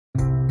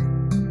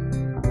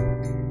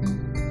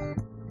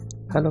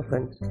Hello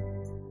friends,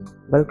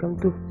 welcome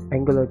to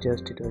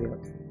AngularJS tutorial.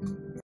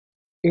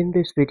 In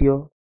this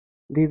video,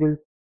 we will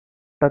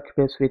touch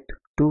base with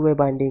two-way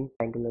binding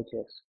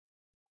AngularJS.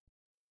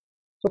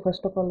 So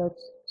first of all,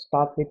 let's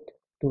start with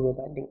two-way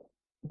binding.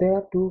 There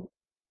are two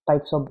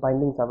types of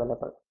bindings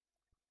available: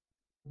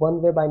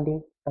 one-way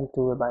binding and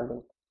two-way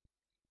binding.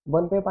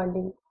 One-way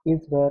binding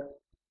is where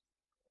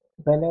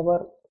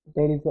whenever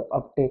there is an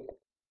update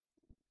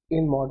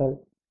in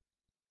model,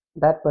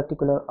 that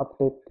particular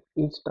update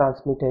is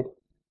transmitted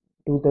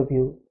to the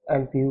view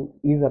and view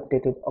is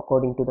updated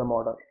according to the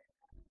model.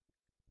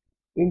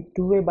 In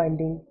two-way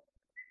binding,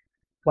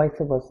 vice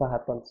versa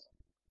happens.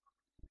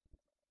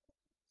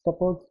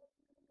 Suppose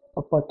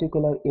a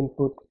particular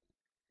input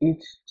is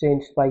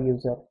changed by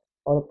user,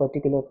 or a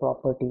particular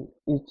property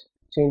is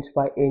changed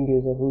by end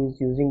user who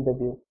is using the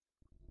view,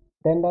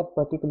 then that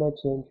particular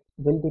change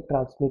will be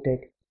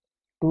transmitted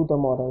to the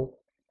model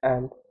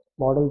and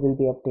model will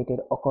be updated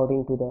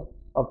according to the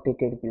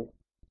updated view.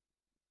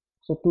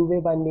 So two-way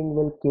binding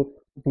will keep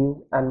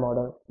view and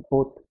model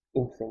both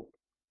in sync.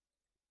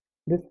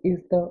 This is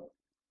the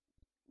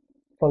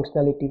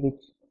functionality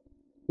which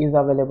is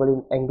available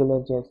in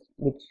AngularJS,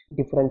 which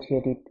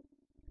differentiate it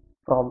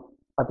from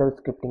other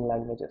scripting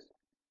languages.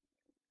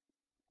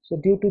 So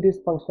due to this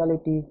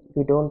functionality,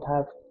 we don't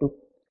have to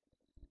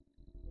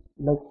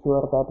make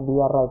sure that we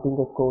are writing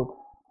a code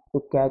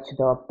to catch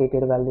the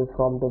updated value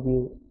from the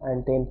view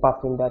and then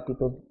passing that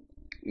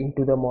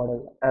into the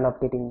model and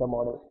updating the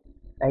model.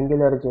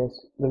 AngularJS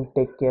will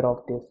take care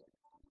of this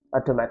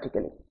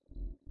automatically.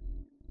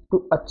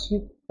 To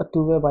achieve a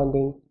two-way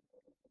binding,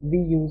 we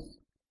use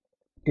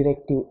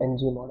directive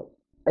ng model.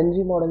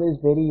 Ng model is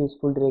very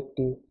useful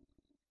directive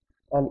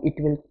and it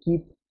will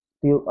keep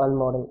view and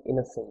model in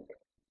a sync.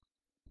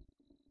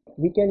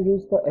 We can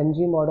use the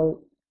ng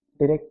model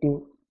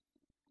directive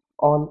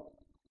on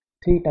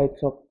three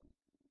types of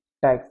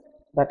tags,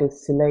 that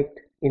is select,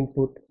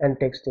 input and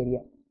text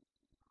area.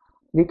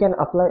 We can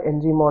apply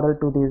ng model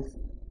to this,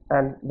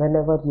 and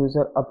whenever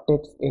user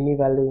updates any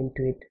value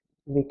into it,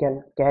 we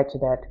can catch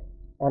that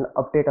and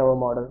update our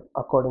model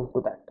according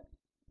to that.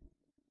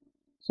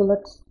 So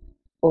let's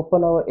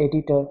open our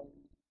editor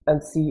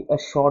and see a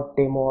short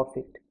demo of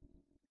it.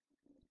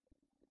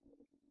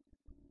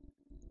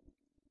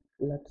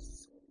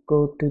 Let's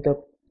go to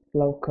the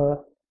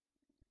Plunker.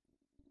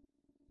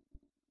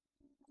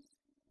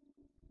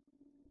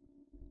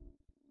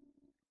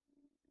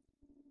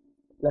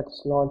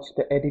 Let's launch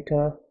the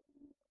editor.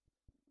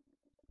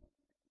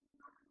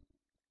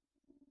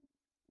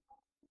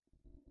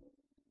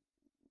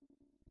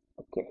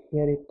 Okay,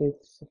 here it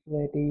is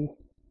ready.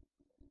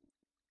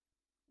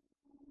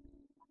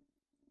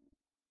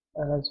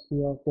 As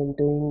we have been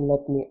doing,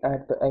 let me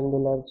add the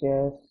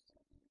AngularJS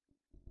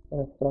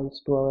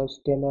reference to our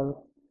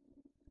HTML.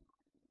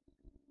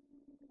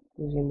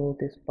 Remove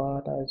this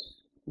part as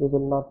we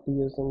will not be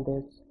using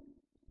this.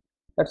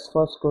 Let's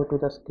first go to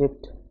the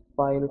script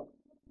file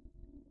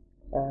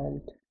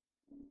and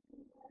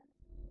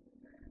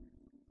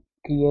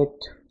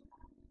create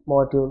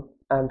module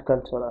and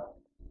controller.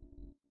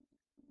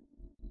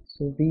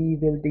 So we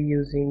will be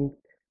using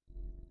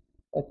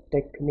a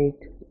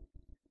technique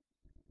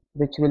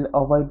which will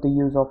avoid the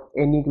use of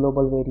any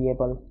global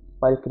variable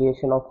while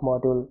creation of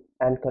module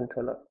and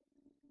controller.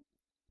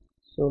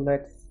 So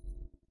let's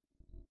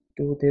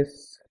do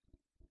this.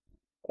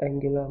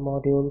 Angular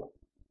module,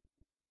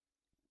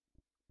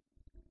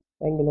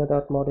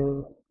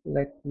 angular.module,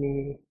 let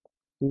me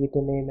give it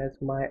a name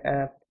as my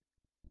app,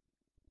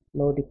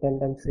 no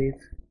dependencies,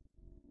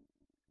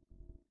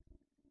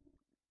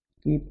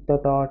 keep the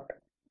dot.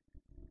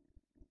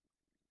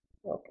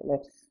 Okay,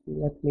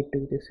 let me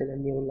do this in a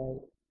new line.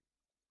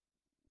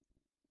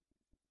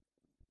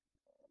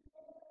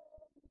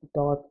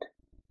 Dot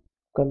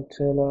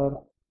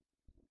controller,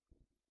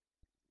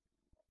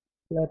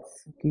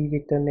 let's give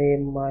it a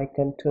name my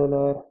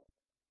controller.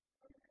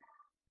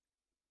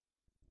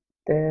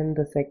 Then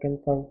the second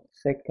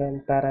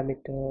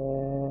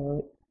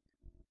parameter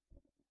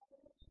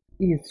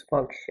is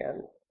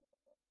function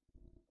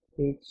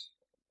which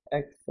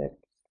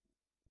accepts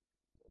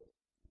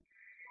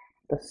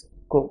the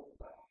scope.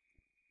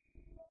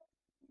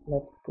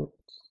 Let's put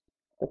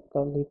the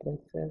curly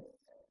braces.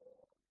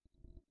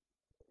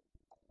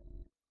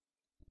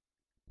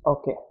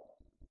 Okay,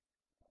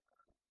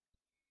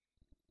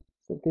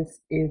 so this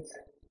is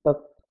the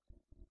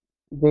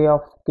way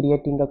of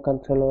creating a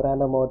controller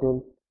and a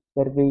module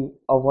where we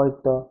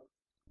avoid the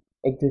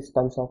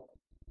existence of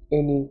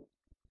any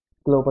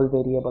global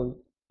variable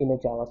in a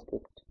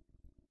JavaScript.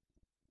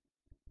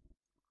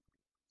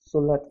 So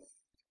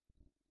let's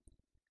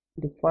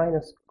define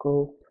a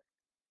scope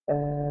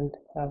and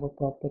have a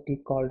property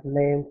called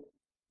name.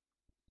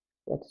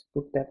 Let's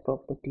put that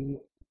property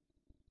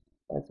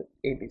as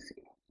ABC.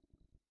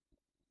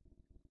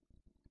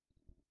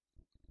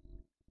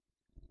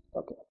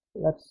 Okay,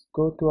 let's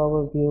go to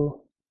our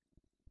view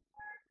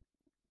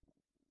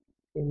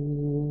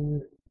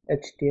in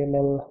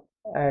HTML,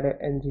 add an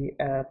ng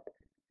app,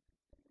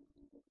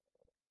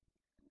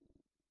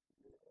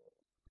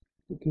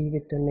 give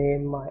it a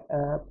name, my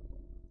app.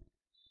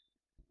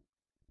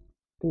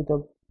 To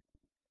the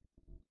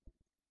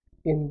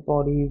in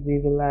body we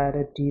will add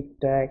a div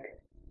tag.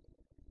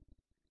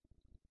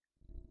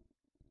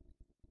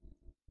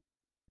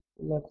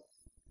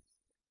 Let's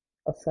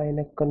assign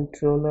a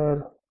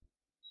controller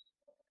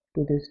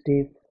to this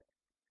div.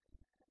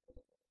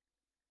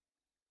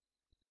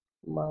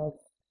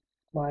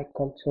 My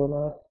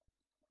controller.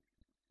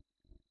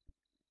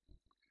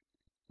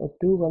 So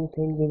do one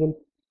thing, we will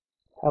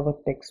have a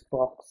text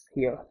box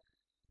here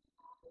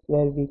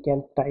where we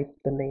can type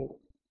the name.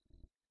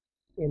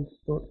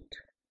 Input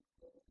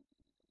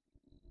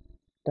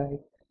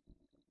type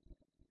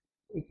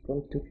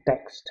equal to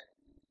text.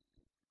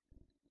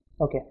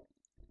 Okay,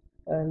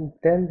 and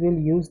then we'll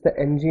use the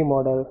ng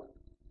model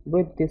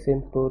with this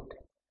input.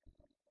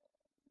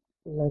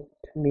 Let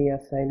me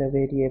assign a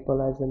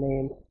variable as a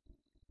name.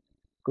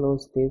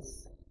 Close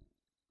this.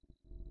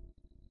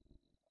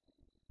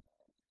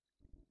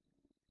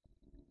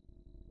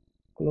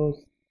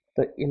 Close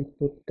the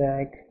input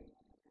tag.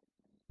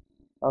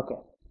 Okay,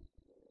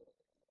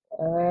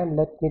 and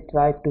let me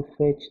try to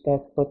fetch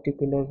that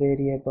particular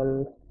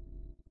variable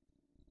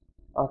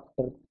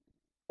after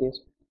this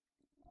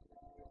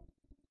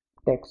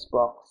text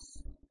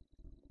box.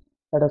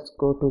 Let us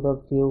go to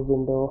the view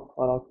window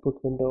or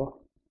output window.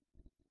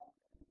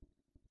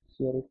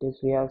 Here it is,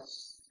 we are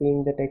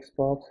seeing the text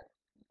box.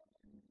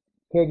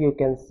 Here you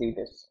can see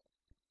this.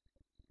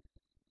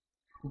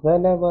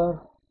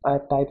 Whenever I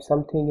type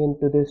something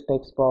into this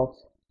text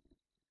box,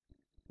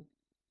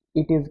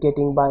 it is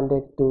getting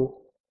binded to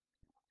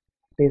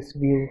this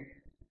view.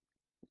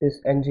 This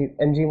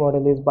ng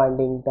model is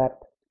binding that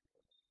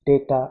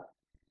data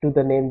to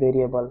the name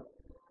variable,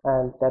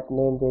 and that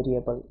name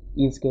variable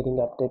is getting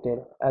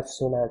updated as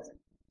soon as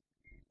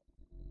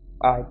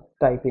I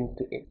type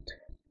into it.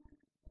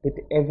 With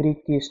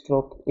every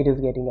keystroke it is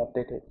getting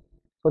updated.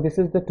 So this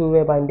is the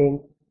two-way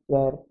binding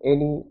where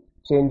any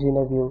change in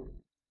a view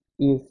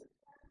is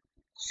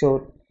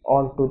shown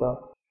onto the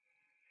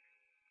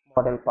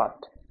model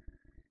part.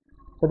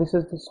 So this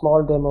is the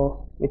small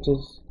demo which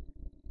is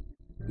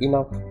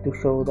enough to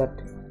show that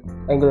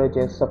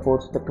AngularJS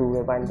supports the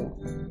two-way binding.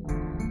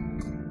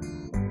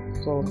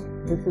 So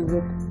this is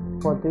it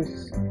for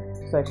this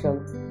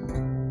session.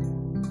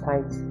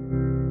 Thanks.